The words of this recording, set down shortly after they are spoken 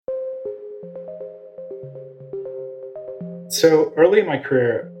So early in my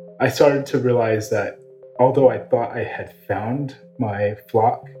career, I started to realize that although I thought I had found my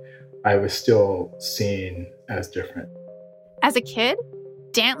flock, I was still seen as different. As a kid,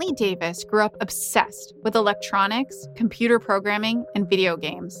 Dantley Davis grew up obsessed with electronics, computer programming, and video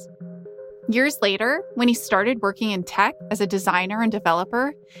games. Years later, when he started working in tech as a designer and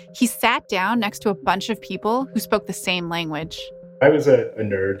developer, he sat down next to a bunch of people who spoke the same language. I was a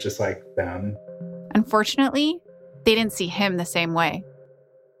nerd just like them. Unfortunately, they didn't see him the same way.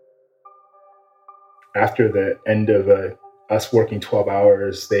 After the end of us working 12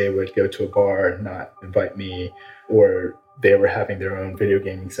 hours, they would go to a bar and not invite me, or they were having their own video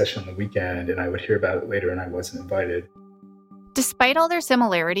gaming session on the weekend, and I would hear about it later and I wasn't invited. Despite all their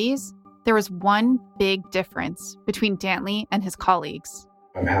similarities, there was one big difference between Dantley and his colleagues.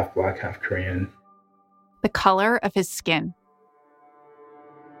 I'm half Black, half Korean. The color of his skin.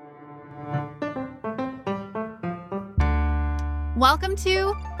 Welcome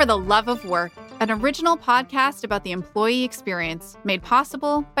to For the Love of Work, an original podcast about the employee experience made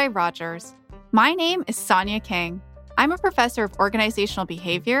possible by Rogers. My name is Sonia Kang. I'm a professor of organizational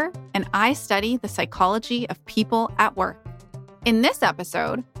behavior, and I study the psychology of people at work. In this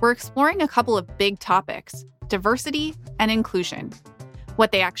episode, we're exploring a couple of big topics: diversity and inclusion,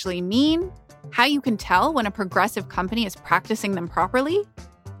 what they actually mean, how you can tell when a progressive company is practicing them properly,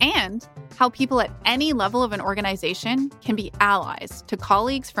 and how people at any level of an organization can be allies to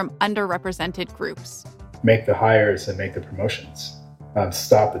colleagues from underrepresented groups. Make the hires and make the promotions.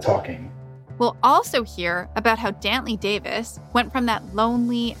 Stop the talking. We'll also hear about how Dantley Davis went from that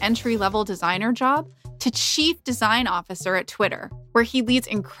lonely entry-level designer job to chief design officer at Twitter, where he leads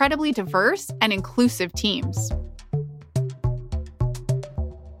incredibly diverse and inclusive teams.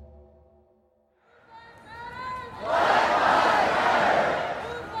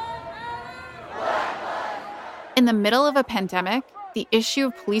 In the middle of a pandemic, the issue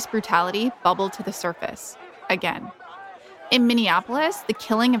of police brutality bubbled to the surface again. In Minneapolis, the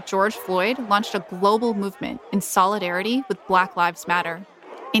killing of George Floyd launched a global movement in solidarity with Black Lives Matter.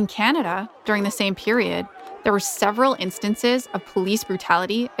 In Canada, during the same period, there were several instances of police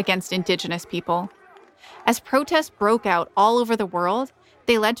brutality against Indigenous people. As protests broke out all over the world,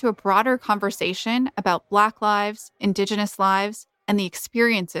 they led to a broader conversation about Black lives, Indigenous lives, and the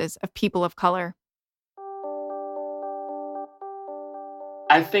experiences of people of color.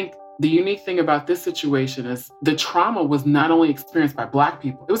 I think the unique thing about this situation is the trauma was not only experienced by Black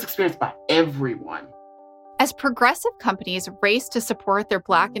people, it was experienced by everyone. As progressive companies raced to support their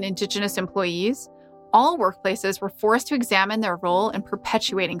Black and Indigenous employees, all workplaces were forced to examine their role in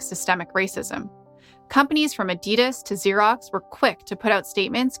perpetuating systemic racism. Companies from Adidas to Xerox were quick to put out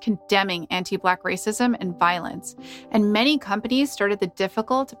statements condemning anti-Black racism and violence, and many companies started the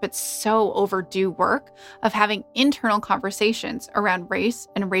difficult but so overdue work of having internal conversations around race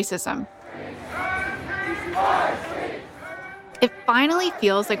and racism. It finally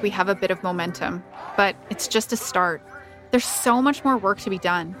feels like we have a bit of momentum, but it's just a start. There's so much more work to be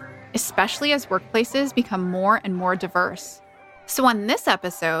done, especially as workplaces become more and more diverse. So on this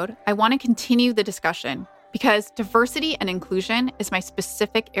episode, I want to continue the discussion because diversity and inclusion is my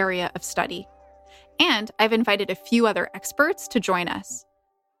specific area of study. And I've invited a few other experts to join us.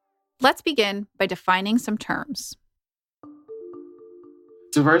 Let's begin by defining some terms.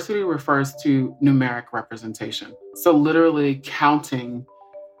 Diversity refers to numeric representation. So literally counting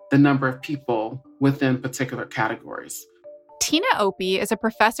the number of people within particular categories. Tina Opie is a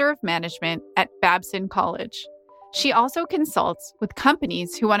professor of management at Babson College. She also consults with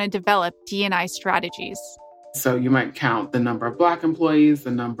companies who want to develop D&I strategies. So you might count the number of Black employees,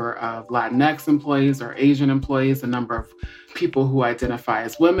 the number of Latinx employees or Asian employees, the number of people who identify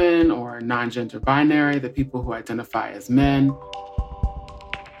as women or non-gender binary, the people who identify as men.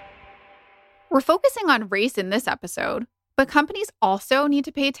 We're focusing on race in this episode, but companies also need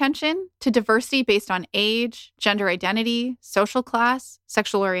to pay attention to diversity based on age, gender identity, social class,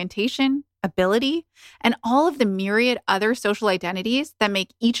 sexual orientation, ability, and all of the myriad other social identities that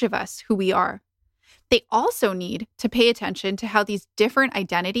make each of us who we are. They also need to pay attention to how these different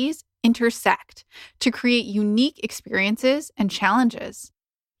identities intersect to create unique experiences and challenges.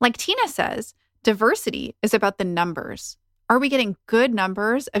 Like Tina says, diversity is about the numbers. Are we getting good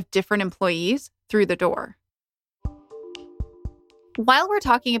numbers of different employees through the door? While we're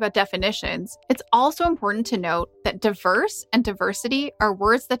talking about definitions, it's also important to note that diverse and diversity are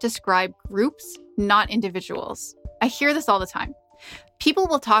words that describe groups, not individuals. I hear this all the time. People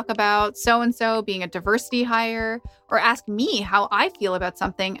will talk about so-and-so being a diversity hire or ask me how I feel about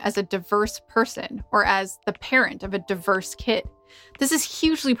something as a diverse person or as the parent of a diverse kid. This is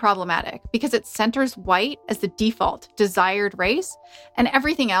hugely problematic because it centers white as the default desired race and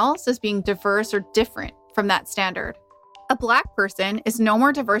everything else as being diverse or different from that standard. A Black person is no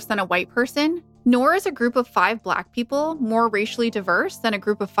more diverse than a white person, nor is a group of 5 Black people more racially diverse than a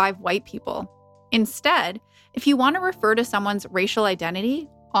group of 5 white people. Instead, if you want to refer to someone's racial identity,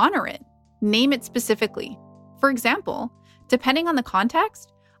 honor it. Name it specifically. For example, depending on the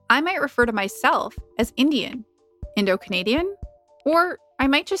context, I might refer to myself as Indian, Indo-Canadian, or I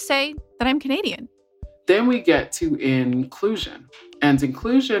might just say that I'm Canadian. Then we get to inclusion. And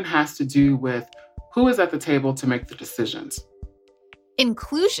inclusion has to do with who is at the table to make the decisions.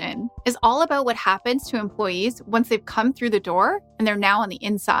 Inclusion is all about what happens to employees once they've come through the door and they're now on the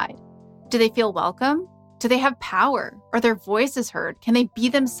inside. Do they feel welcome? Do they have power? Are their voices heard? Can they be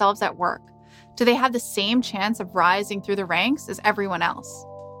themselves at work? Do they have the same chance of rising through the ranks as everyone else?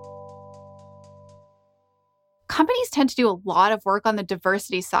 Companies tend to do a lot of work on the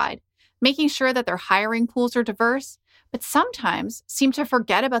diversity side, making sure that their hiring pools are diverse, but sometimes seem to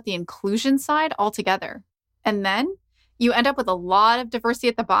forget about the inclusion side altogether. And then you end up with a lot of diversity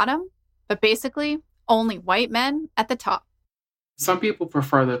at the bottom, but basically only white men at the top. Some people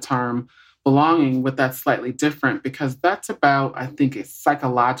prefer the term belonging, but that's slightly different because that's about, I think, a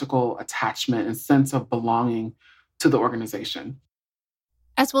psychological attachment and sense of belonging to the organization.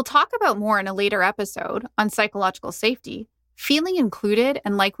 As we'll talk about more in a later episode on psychological safety, feeling included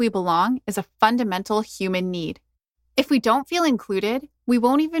and like we belong is a fundamental human need. If we don't feel included, we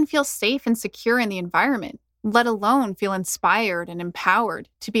won't even feel safe and secure in the environment, let alone feel inspired and empowered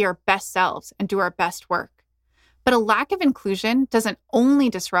to be our best selves and do our best work. But a lack of inclusion doesn't only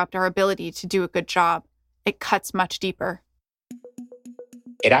disrupt our ability to do a good job, it cuts much deeper.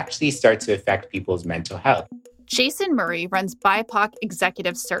 It actually starts to affect people's mental health. Jason Murray runs BIPOC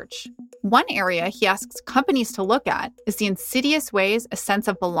Executive Search. One area he asks companies to look at is the insidious ways a sense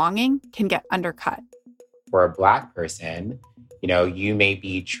of belonging can get undercut. For a Black person, you may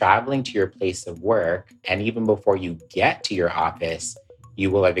be traveling to your place of work, and even before you get to your office,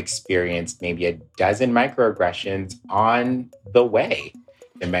 you will have experienced maybe a dozen microaggressions on the way.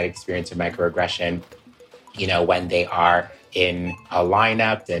 They might experience a microaggression, when they are in a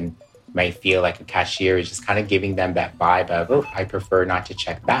lineup and might feel like a cashier is just kind of giving them that vibe of, oh, I prefer not to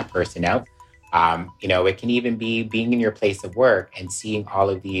check that person out. It can even be being in your place of work and seeing all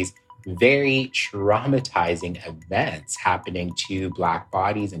of these very traumatizing events happening to Black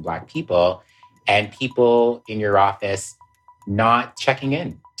bodies and Black people, and people in your office not checking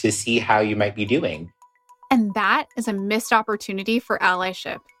in to see how you might be doing. And that is a missed opportunity for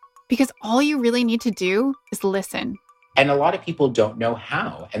allyship, because all you really need to do is listen. And a lot of people don't know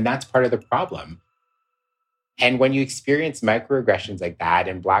how, and that's part of the problem. And when you experience microaggressions like that,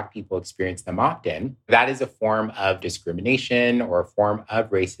 and Black people experience them often, that is a form of discrimination or a form of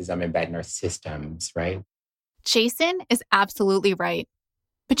racism embedded in our systems, right? Jason is absolutely right.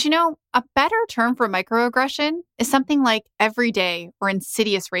 But a better term for microaggression is something like everyday or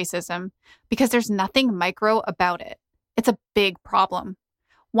insidious racism, because there's nothing micro about it. It's a big problem,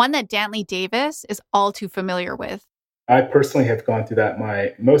 one that Dantley Davis is all too familiar with. I personally have gone through that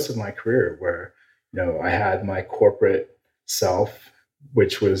most of my career where, I had my corporate self,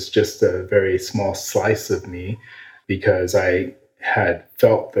 which was just a very small slice of me because I had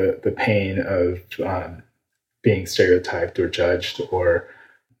felt the pain of being stereotyped or judged or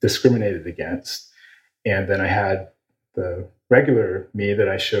discriminated against. And then I had the regular me that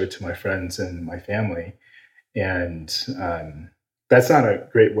I showed to my friends and my family. And that's not a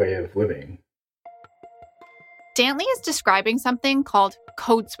great way of living. Dantley is describing something called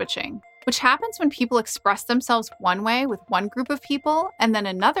code switching, which happens when people express themselves one way with one group of people and then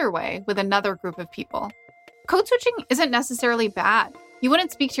another way with another group of people. Code switching isn't necessarily bad. You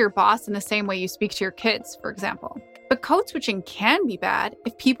wouldn't speak to your boss in the same way you speak to your kids, for example. But code switching can be bad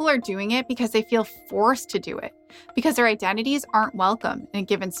if people are doing it because they feel forced to do it, because their identities aren't welcome in a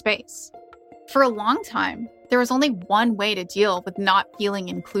given space. For a long time, there was only one way to deal with not feeling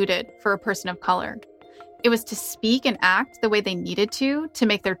included for a person of color. It was to speak and act the way they needed to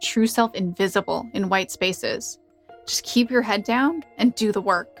make their true self invisible in white spaces. Just keep your head down and do the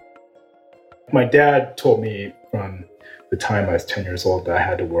work. My dad told me from the time I was 10 years old that I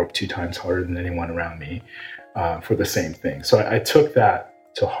had to work 2 times harder than anyone around me for the same thing. So I took that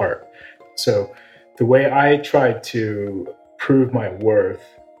to heart. So the way I tried to prove my worth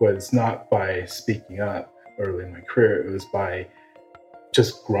was not by speaking up early in my career. It was by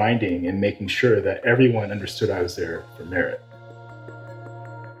just grinding and making sure that everyone understood I was there for merit.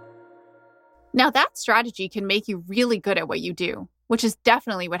 Now that strategy can make you really good at what you do, which is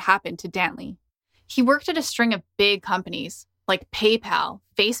definitely what happened to Dantley. He worked at a string of big companies like PayPal,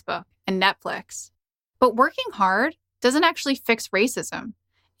 Facebook, and Netflix. But working hard doesn't actually fix racism.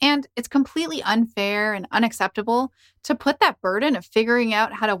 And it's completely unfair and unacceptable to put that burden of figuring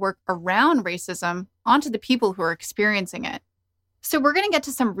out how to work around racism onto the people who are experiencing it. So we're going to get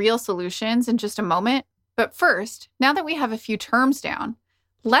to some real solutions in just a moment. But first, now that we have a few terms down,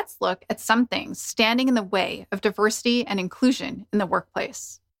 let's look at some things standing in the way of diversity and inclusion in the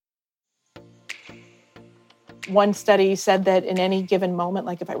workplace. One study said that in any given moment,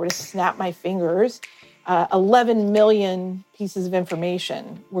 like if I were to snap my fingers, 11 million pieces of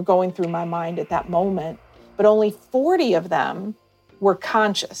information were going through my mind at that moment, but only 40 of them were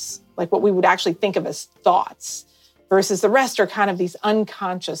conscious, like what we would actually think of as thoughts, versus the rest are kind of these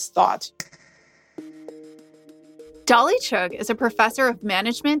unconscious thoughts. Dolly Chugh is a professor of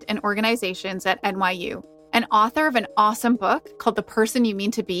management and organizations at NYU, and author of an awesome book called The Person You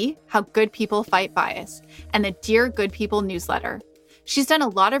Mean to Be: How Good People Fight Bias, and the Dear Good People newsletter. She's done a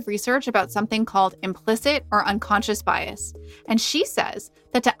lot of research about something called implicit or unconscious bias, and she says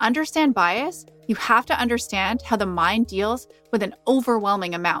that to understand bias, you have to understand how the mind deals with an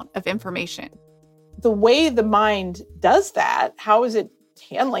overwhelming amount of information. The way the mind does that, how is it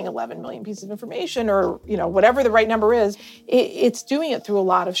handling 11 million pieces of information or, whatever the right number is, it's doing it through a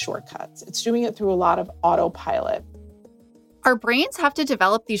lot of shortcuts. It's doing it through a lot of autopilot. Our brains have to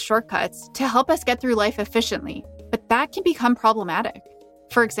develop these shortcuts to help us get through life efficiently, but that can become problematic.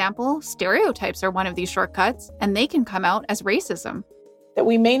 For example, stereotypes are one of these shortcuts, and they can come out as racism. That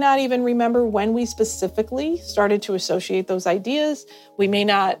we may not even remember when we specifically started to associate those ideas. We may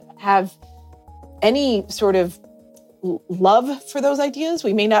not have any sort of love for those ideas.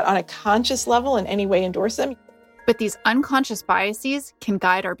 We may not on a conscious level in any way endorse them. But these unconscious biases can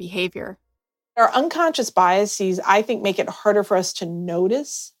guide our behavior. Our unconscious biases, I think, make it harder for us to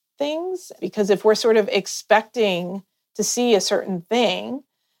notice things, because if we're sort of expecting to see a certain thing,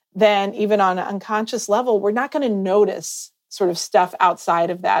 then even on an unconscious level, we're not going to notice sort of stuff outside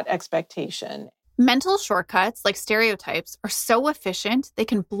of that expectation. Mental shortcuts like stereotypes are so efficient, they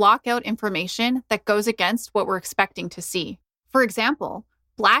can block out information that goes against what we're expecting to see. For example,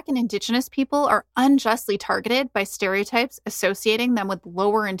 Black and Indigenous people are unjustly targeted by stereotypes associating them with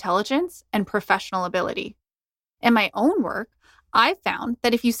lower intelligence and professional ability. In my own work, I've found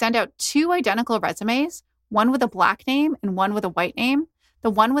that if you send out 2 identical resumes, one with a Black name and one with a white name, the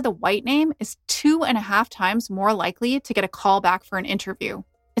one with a white name is 2.5 times more likely to get a call back for an interview.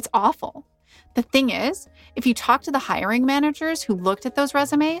 It's awful. The thing is, if you talk to the hiring managers who looked at those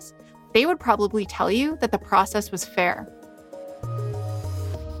resumes, they would probably tell you that the process was fair.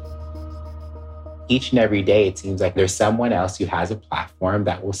 Each and every day, it seems like there's someone else who has a platform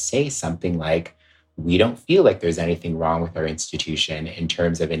that will say something like, we don't feel like there's anything wrong with our institution in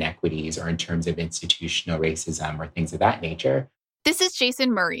terms of inequities or in terms of institutional racism or things of that nature. This is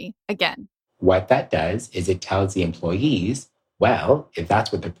Jason Murray again. What that does is it tells the employees, well, if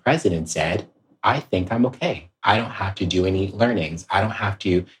that's what the president said, I think I'm okay. I don't have to do any learnings. I don't have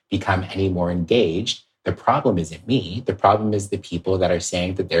to become any more engaged. The problem isn't me. The problem is the people that are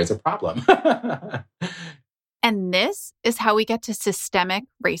saying that there's a problem. And this is how we get to systemic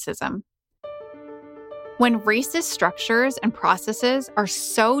racism. When racist structures and processes are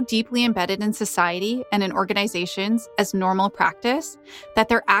so deeply embedded in society and in organizations as normal practice that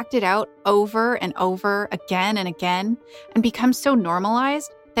they're acted out over and over again and again and become so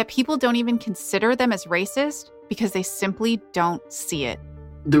normalized that people don't even consider them as racist because they simply don't see it.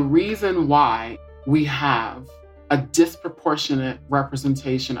 The reason why we have a disproportionate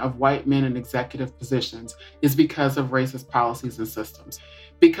representation of white men in executive positions is because of racist policies and systems.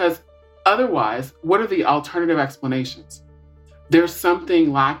 Because otherwise, what are the alternative explanations? There's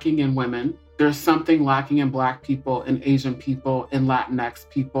something lacking in women. There's something lacking in Black people, in Asian people, in Latinx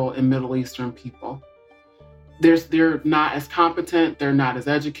people, in Middle Eastern people. They're not as competent. They're not as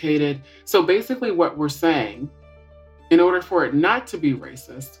educated. So basically what we're saying, in order for it not to be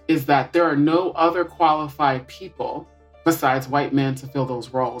racist, is that there are no other qualified people besides white men to fill those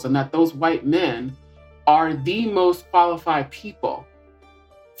roles, and that those white men are the most qualified people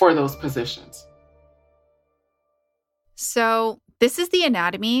for those positions. So this is the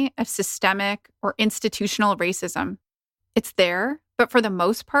anatomy of systemic or institutional racism. It's there, but for the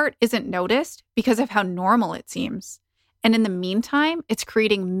most part isn't noticed because of how normal it seems. And in the meantime, it's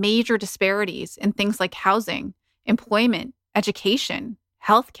creating major disparities in things like housing, employment, education,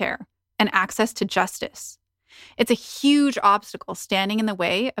 healthcare, and access to justice. It's a huge obstacle standing in the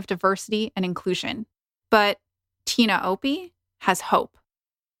way of diversity and inclusion. But Tina Opie has hope.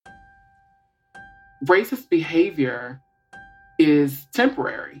 Racist behavior is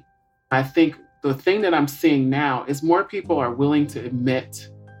temporary. I think The thing that I'm seeing now is more people are willing to admit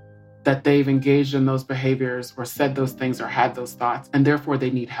that they've engaged in those behaviors or said those things or had those thoughts, and therefore they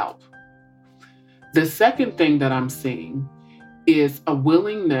need help. The second thing that I'm seeing is a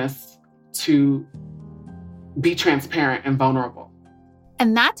willingness to be transparent and vulnerable.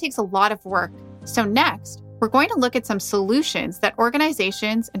 And that takes a lot of work. So next, we're going to look at some solutions that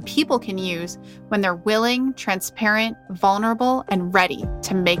organizations and people can use when they're willing, transparent, vulnerable, and ready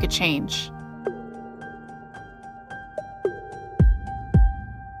to make a change.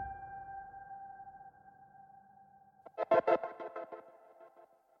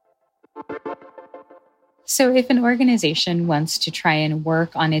 So if an organization wants to try and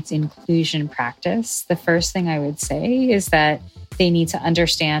work on its inclusion practice, the first thing I would say is that they need to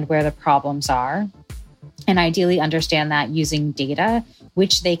understand where the problems are and ideally understand that using data,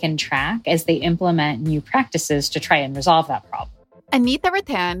 which they can track as they implement new practices to try and resolve that problem. Anita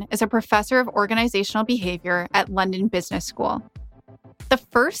Rathan is a professor of organizational behavior at London Business School. The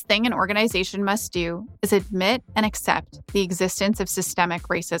first thing an organization must do is admit and accept the existence of systemic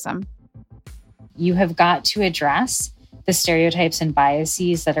racism. You have got to address the stereotypes and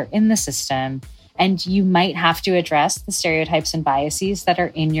biases that are in the system, and you might have to address the stereotypes and biases that are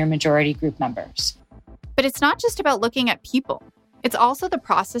in your majority group members. But it's not just about looking at people. It's also the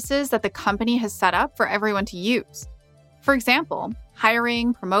processes that the company has set up for everyone to use. For example,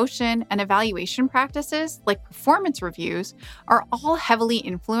 hiring, promotion, and evaluation practices like performance reviews are all heavily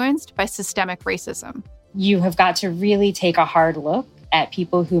influenced by systemic racism. You have got to really take a hard look at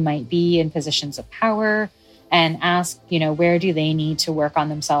people who might be in positions of power and ask, where do they need to work on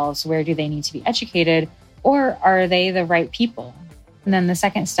themselves? Where do they need to be educated? Or are they the right people? And then the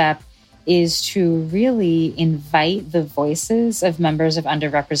second step is to really invite the voices of members of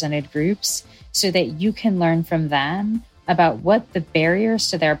underrepresented groups so that you can learn from them about what the barriers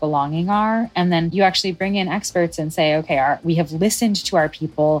to their belonging are. And then you actually bring in experts and say, okay, we have listened to our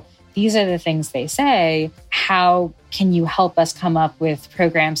people. These are the things they say. How can you help us come up with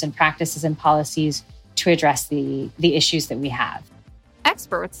programs and practices and policies to address the issues that we have?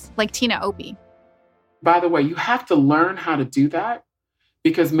 Experts like Tina Opie. By the way, you have to learn how to do that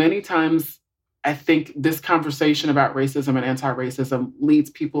because many times I think this conversation about racism and anti-racism leads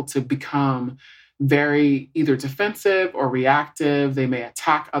people to become very either defensive or reactive. They may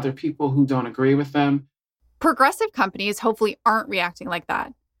attack other people who don't agree with them. Progressive companies hopefully aren't reacting like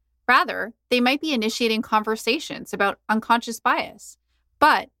that. Rather, they might be initiating conversations about unconscious bias.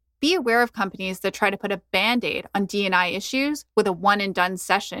 But be aware of companies that try to put a Band-Aid on D&I issues with a one-and-done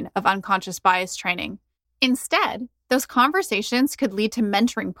session of unconscious bias training. Instead, those conversations could lead to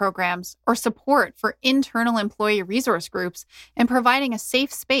mentoring programs or support for internal employee resource groups and providing a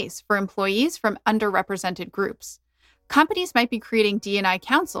safe space for employees from underrepresented groups. Companies might be creating D&I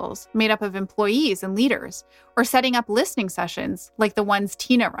councils made up of employees and leaders, or setting up listening sessions like the ones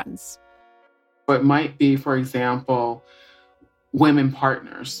Tina runs. It might be, for example, women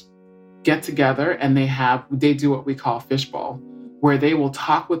partners get together and they do what we call fishbowl, where they will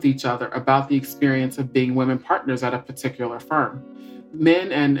talk with each other about the experience of being women partners at a particular firm.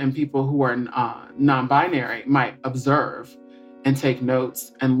 Men and people who are non-binary might observe and take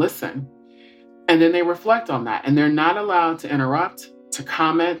notes and listen. And then they reflect on that. And they're not allowed to interrupt, to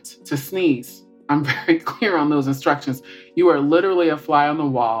comment, to sneeze. I'm very clear on those instructions. You are literally a fly on the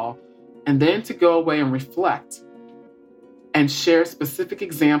wall. And then to go away and reflect and share specific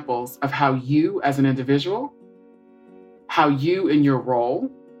examples of how you as an individual, how you in your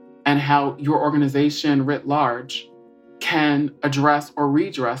role, and how your organization writ large can address or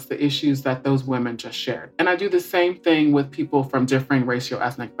redress the issues that those women just shared. And I do the same thing with people from differing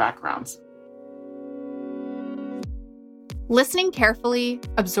racial-ethnic backgrounds. Listening carefully,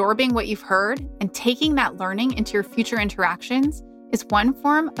 absorbing what you've heard, and taking that learning into your future interactions is one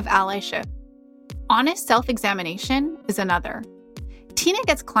form of allyship. Honest self-examination is another. Tina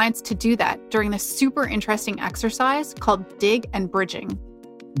gets clients to do that during this super interesting exercise called Dig and Bridging.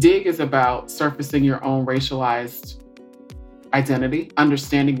 Dig is about surfacing your own racialized identity,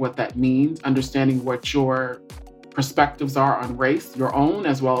 understanding what that means, understanding what your perspectives are on race, your own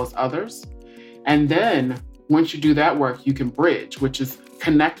as well as others. And then once you do that work, you can bridge, which is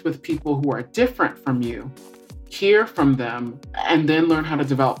connect with people who are different from you, hear from them, and then learn how to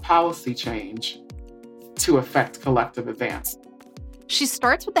develop policy change to affect collective advance. She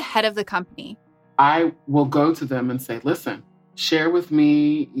starts with the head of the company. I will go to them and say, listen, share with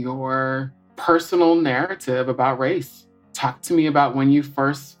me your personal narrative about race. Talk to me about when you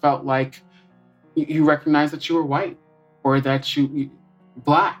first felt like you recognized that you were white or that you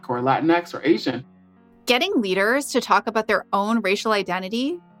Black or Latinx or Asian. Getting leaders to talk about their own racial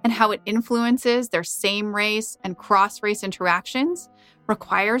identity and how it influences their same race and cross-race interactions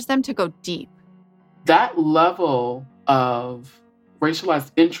requires them to go deep. That level of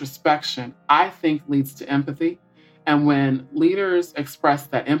racialized introspection, I think, leads to empathy. And when leaders express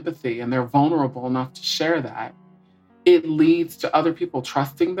that empathy and they're vulnerable enough to share that, it leads to other people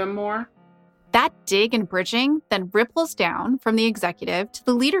trusting them more. That dig and bridging then ripples down from the executive to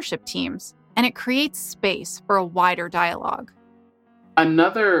the leadership teams, and it creates space for a wider dialogue.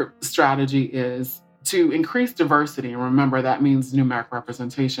 Another strategy is to increase diversity. And remember, that means numeric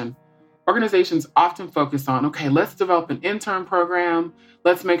representation. Organizations often focus on, okay, let's develop an intern program.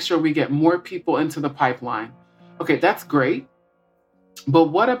 Let's make sure we get more people into the pipeline. Okay, that's great. But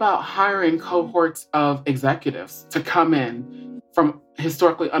what about hiring cohorts of executives to come in from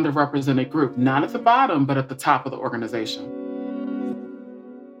historically underrepresented group, not at the bottom, but at the top of the organization?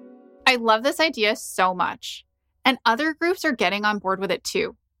 I love this idea so much. And other groups are getting on board with it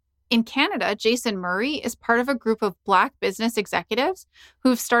too. In Canada, Jason Murray is part of a group of Black business executives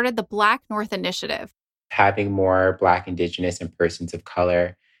who've started the Black North Initiative. Having more Black, Indigenous, and persons of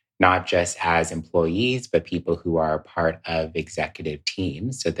color, not just as employees, but people who are part of executive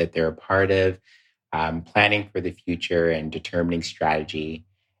teams, so that they're a part of planning for the future and determining strategy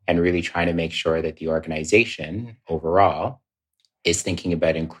and really trying to make sure that the organization overall is thinking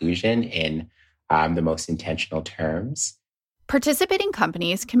about inclusion in the most intentional terms. Participating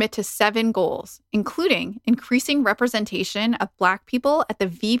companies commit to 7 goals, including increasing representation of Black people at the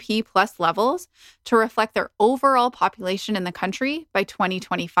VP plus levels to reflect their overall population in the country by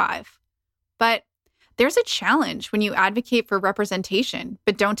 2025. But there's a challenge when you advocate for representation,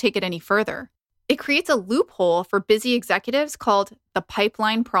 but don't take it any further. It creates a loophole for busy executives called the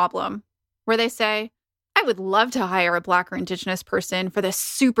pipeline problem, where they say, I would love to hire a Black or Indigenous person for this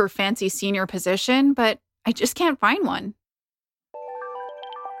super fancy senior position, but I just can't find one.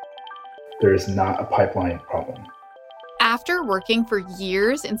 There is not a pipeline problem. After working for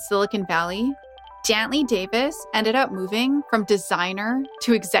years in Silicon Valley, Dantley Davis ended up moving from designer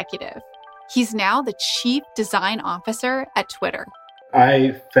to executive. He's now the chief design officer at Twitter.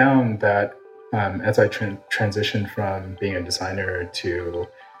 I found that as I transitioned from being a designer to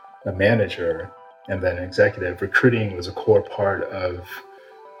a manager and then executive, recruiting was a core part of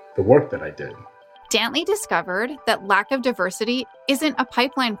the work that I did. Dantley discovered that lack of diversity isn't a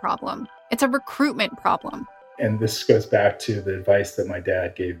pipeline problem. It's a recruitment problem. And this goes back to the advice that my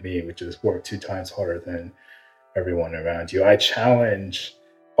dad gave me, which is work 2 times harder than everyone around you. I challenge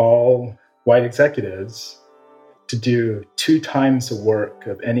all white executives to do 2 times the work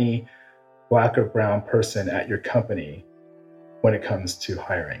of any Black or brown person at your company when it comes to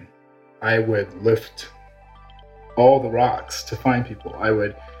hiring. I would lift all the rocks to find people. I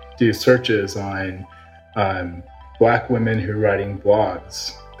would do searches on Black women who are writing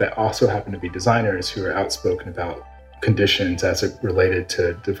blogs that also happen to be designers who are outspoken about conditions as it related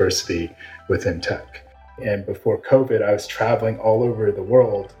to diversity within tech. And before COVID, I was traveling all over the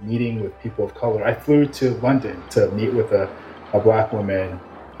world, meeting with people of color. I flew to London to meet with a Black woman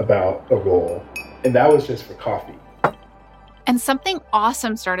about a role, and that was just for coffee. And something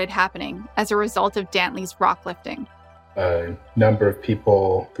awesome started happening as a result of Dantley's rock lifting. A number of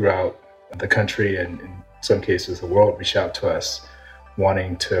people throughout the country and in some cases the world reached out to us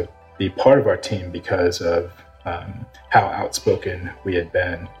wanting to be part of our team because of how outspoken we had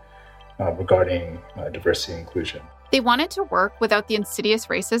been regarding diversity and inclusion. They wanted to work without the insidious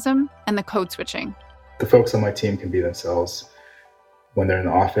racism and the code switching. The folks on my team can be themselves when they're in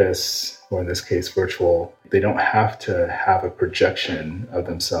the office, or in this case, virtual. They don't have to have a projection of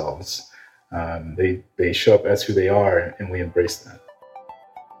themselves. They show up as who they are, and we embrace that.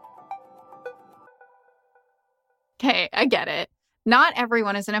 Okay, I get it. Not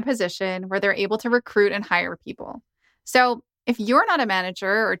everyone is in a position where they're able to recruit and hire people. So if you're not a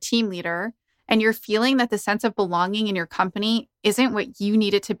manager or team leader, and you're feeling that the sense of belonging in your company isn't what you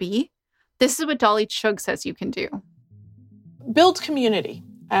need it to be, this is what Dolly Chugh says you can do. Build community.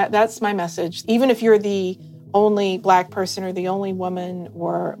 That's my message. Even if you're the only Black person or the only woman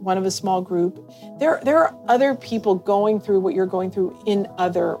or one of a small group, there are other people going through what you're going through in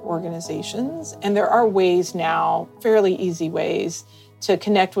other organizations. And there are ways now, fairly easy ways, to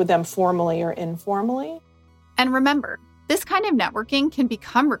connect with them formally or informally. And remember, this kind of networking can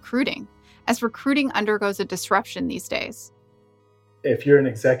become recruiting, as recruiting undergoes a disruption these days. If you're an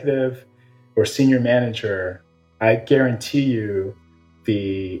executive or senior manager, I guarantee you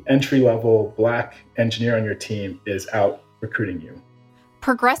the entry-level Black engineer on your team is out recruiting you.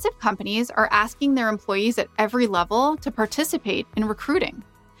 Progressive companies are asking their employees at every level to participate in recruiting.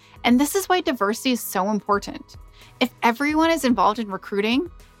 And this is why diversity is so important. If everyone is involved in recruiting,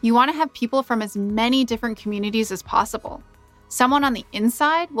 You want to have people from as many different communities as possible. Someone on the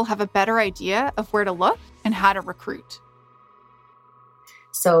inside will have a better idea of where to look and how to recruit.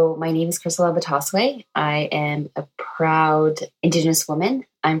 So my name is Crystal Abataswe. I am a proud Indigenous woman.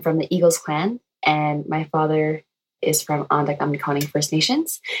 I'm from the Eagles Clan, and my father is from Onondaga Amiconic First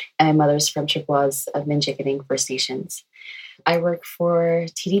Nations, and my mother's from Chippewas of Minjikining First Nations. I work for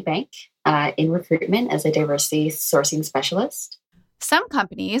TD Bank in recruitment as a diversity sourcing specialist. Some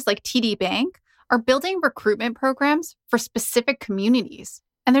companies, like TD Bank, are building recruitment programs for specific communities,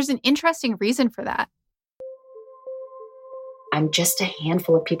 and there's an interesting reason for that. I'm just a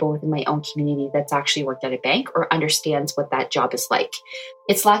handful of people within my own community that's actually worked at a bank or understands what that job is like.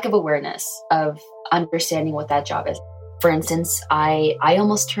 It's lack of awareness of understanding what that job is. For instance, I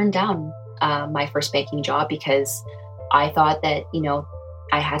almost turned down my first banking job because I thought that,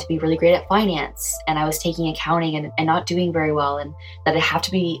 I had to be really great at finance, and I was taking accounting and not doing very well, and that I have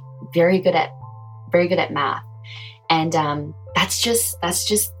to be very good at math. And that's just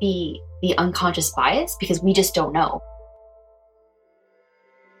the unconscious bias, because we just don't know.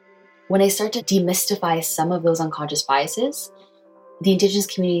 When I start to demystify some of those unconscious biases, the Indigenous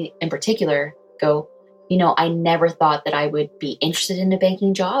community in particular go, I never thought that I would be interested in a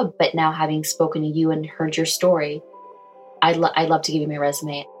banking job, but now having spoken to you and heard your story, I'd love to give you my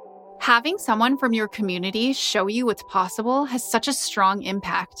resume. Having someone from your community show you what's possible has such a strong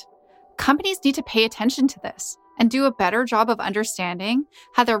impact. Companies need to pay attention to this and do a better job of understanding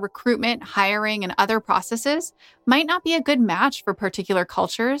how their recruitment, hiring, and other processes might not be a good match for particular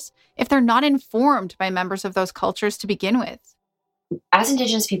cultures if they're not informed by members of those cultures to begin with. As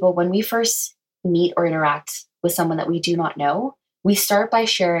Indigenous people, when we first meet or interact with someone that we do not know, we start by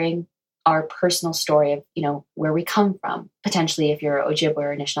sharing our personal story of, where we come from. Potentially, if you're Ojibwe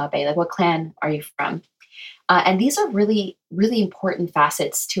or Anishinaabe, like what clan are you from? And these are really, really important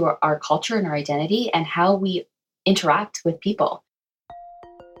facets to our culture and our identity and how we interact with people.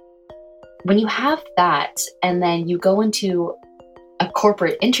 When you have that, and then you go into a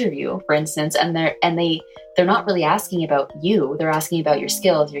corporate interview, for instance, and they're not really asking about you, they're asking about your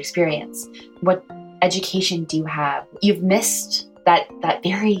skills, your experience. What education do you have? You've missed that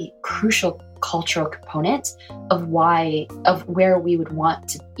very crucial cultural component of where we would want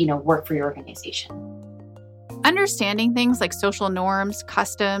to, work for your organization. Understanding things like social norms,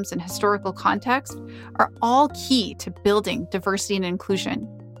 customs, and historical context are all key to building diversity and inclusion.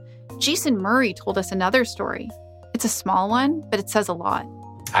 Jason Murray told us another story. It's a small one, but it says a lot.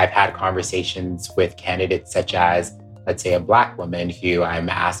 I've had conversations with candidates such as, let's say, a Black woman who I'm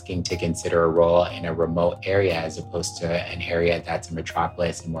asking to consider a role in a remote area as opposed to an area that's a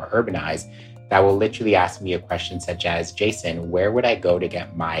metropolis and more urbanized, that will literally ask me a question such as, Jason, where would I go to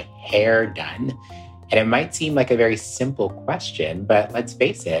get my hair done? And it might seem like a very simple question, but let's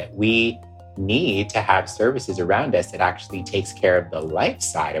face it, we need to have services around us that actually takes care of the life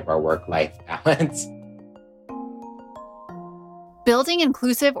side of our work-life balance. Building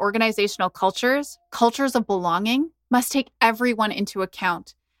inclusive organizational cultures of belonging, must take everyone into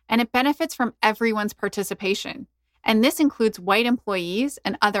account, and it benefits from everyone's participation. And this includes white employees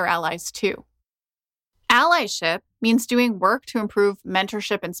and other allies too. Allyship means doing work to improve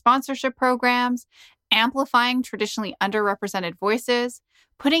mentorship and sponsorship programs, amplifying traditionally underrepresented voices,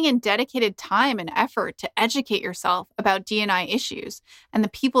 putting in dedicated time and effort to educate yourself about D&I issues and the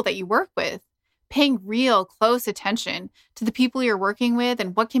people that you work with, paying real close attention to the people you're working with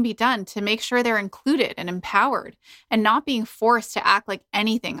and what can be done to make sure they're included and empowered and not being forced to act like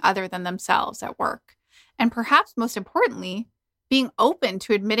anything other than themselves at work. And perhaps most importantly, being open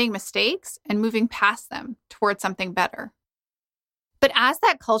to admitting mistakes and moving past them towards something better. But as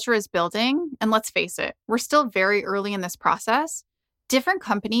that culture is building, and let's face it, we're still very early in this process, different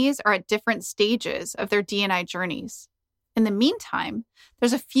companies are at different stages of their D&I journeys. In the meantime,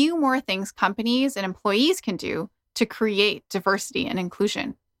 there's a few more things companies and employees can do to create diversity and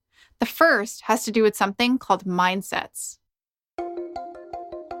inclusion. The first has to do with something called mindsets.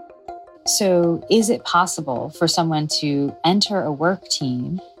 So is it possible for someone to enter a work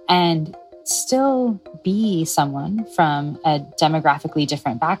team and still be someone from a demographically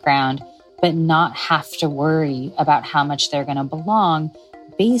different background, but not have to worry about how much they're going to belong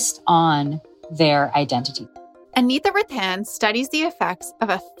based on their identity? Anita Rathan studies the effects of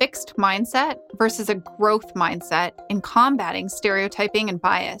a fixed mindset versus a growth mindset in combating stereotyping and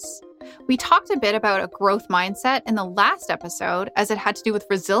bias. We talked a bit about a growth mindset in the last episode as it had to do with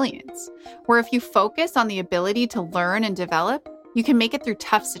resilience, where if you focus on the ability to learn and develop, you can make it through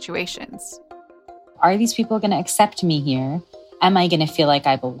tough situations. Are these people going to accept me here? Am I going to feel like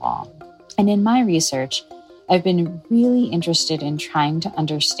I belong? And in my research, I've been really interested in trying to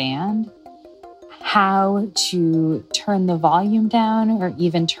understand how to turn the volume down or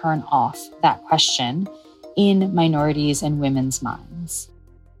even turn off that question in minorities and women's minds.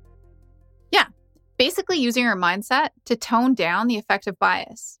 Yeah, basically using your mindset to tone down the effect of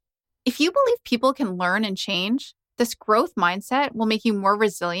bias. If you believe people can learn and change, this growth mindset will make you more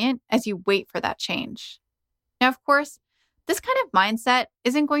resilient as you wait for that change. Now, of course, this kind of mindset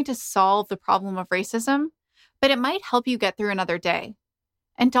isn't going to solve the problem of racism, but it might help you get through another day.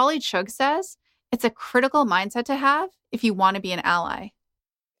 And Dolly Chugh says it's a critical mindset to have if you want to be an ally.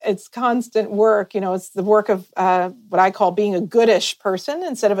 It's constant work. It's the work of what I call being a goodish person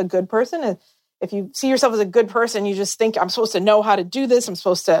instead of a good person. And if you see yourself as a good person, you just think, I'm supposed to know how to do this.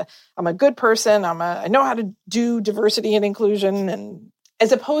 I'm a good person. I know how to do diversity and inclusion. And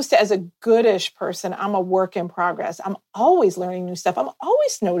as opposed to as a goodish person, I'm a work in progress. I'm always learning new stuff. I'm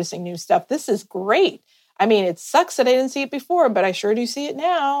always noticing new stuff. This is great. I mean, it sucks that I didn't see it before, but I sure do see it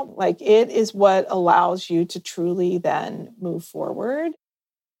now. Like, it is what allows you to truly then move forward.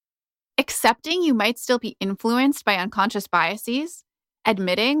 Accepting you might still be influenced by unconscious biases,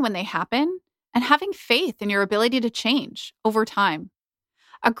 admitting when they happen, and having faith in your ability to change over time.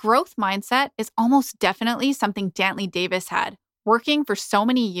 A growth mindset is almost definitely something Dantley Davis had, working for so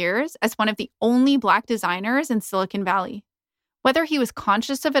many years as one of the only Black designers in Silicon Valley. Whether he was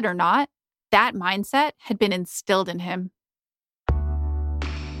conscious of it or not, that mindset had been instilled in him.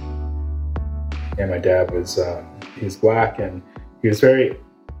 And my dad was Black, and he was very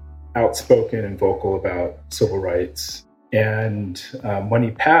outspoken and vocal about civil rights. And when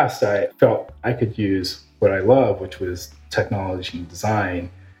he passed, I felt I could use what I love, which was technology and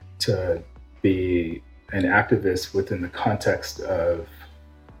design, to be an activist within the context of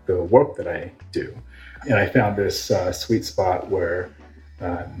the work that I do. And I found this sweet spot where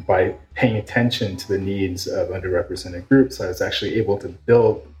by paying attention to the needs of underrepresented groups, I was actually able to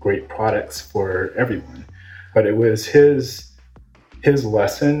build great products for everyone. But it was his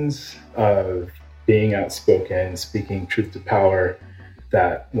lessons of being outspoken, speaking truth to power,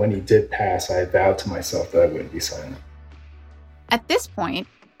 that when he did pass, I vowed to myself that I wouldn't be silent. At this point,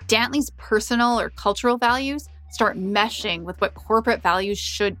 Dantley's personal or cultural values start meshing with what corporate values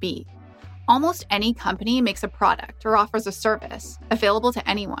should be. Almost any company makes a product or offers a service available to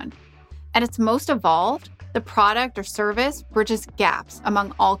anyone. At its most evolved, the product or service bridges gaps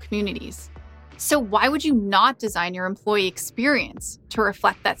among all communities. So why would you not design your employee experience to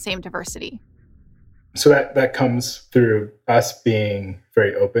reflect that same diversity? So that comes through us being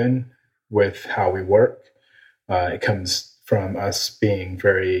very open with how we work. It comes from us being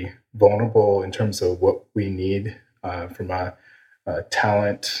very vulnerable in terms of what we need from a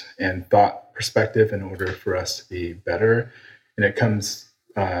talent and thought perspective in order for us to be better. And it comes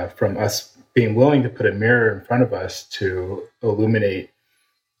from us being willing to put a mirror in front of us to illuminate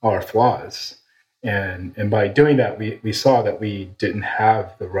our flaws. And by doing that, we saw that we didn't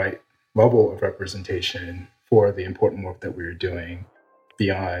have the right level of representation for the important work that we were doing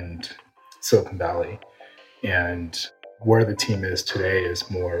beyond Silicon Valley. And where the team is today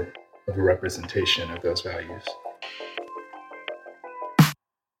is more of a representation of those values.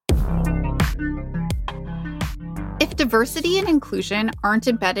 If diversity and inclusion aren't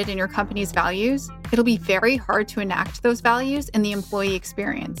embedded in your company's values, it'll be very hard to enact those values in the employee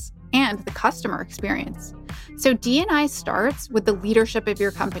experience and the customer experience. So D&I starts with the leadership of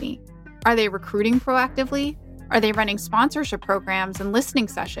your company. Are they recruiting proactively? Are they running sponsorship programs and listening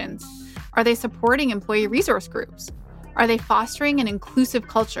sessions? Are they supporting employee resource groups? Are they fostering an inclusive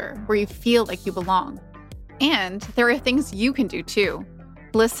culture where you feel like you belong? And there are things you can do too.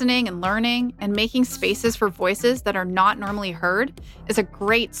 Listening and learning and making spaces for voices that are not normally heard is a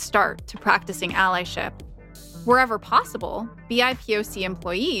great start to practicing allyship. Wherever possible, BIPOC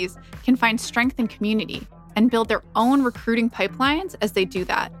employees can find strength in community and build their own recruiting pipelines as they do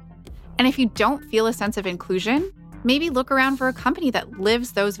that. And if you don't feel a sense of inclusion, maybe look around for a company that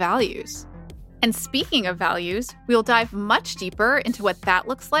lives those values. And speaking of values, we'll dive much deeper into what that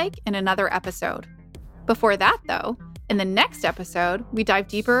looks like in another episode. Before that, though, in the next episode, we dive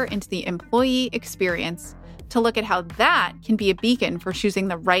deeper into the employee experience to look at how that can be a beacon for choosing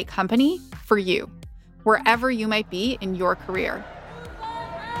the right company for you, wherever you might be in your career.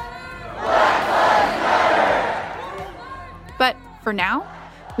 But for now,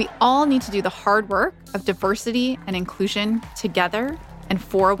 we all need to do the hard work of diversity and inclusion together and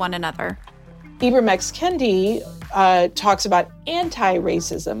for one another. Ibram X. Kendi talks about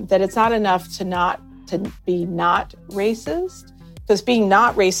anti-racism, that it's not enough to be not racist, because being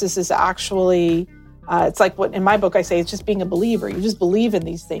not racist is actually, it's like what in my book I say, it's just being a believer. You just believe in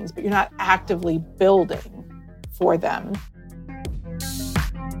these things, but you're not actively building for them.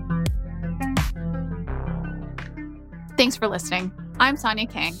 Thanks for listening. I'm Sonia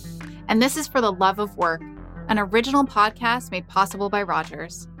Kang, and this is For the Love of Work, an original podcast made possible by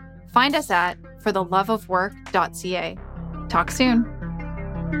Rogers. Find us at fortheloveofwork.ca. Talk soon.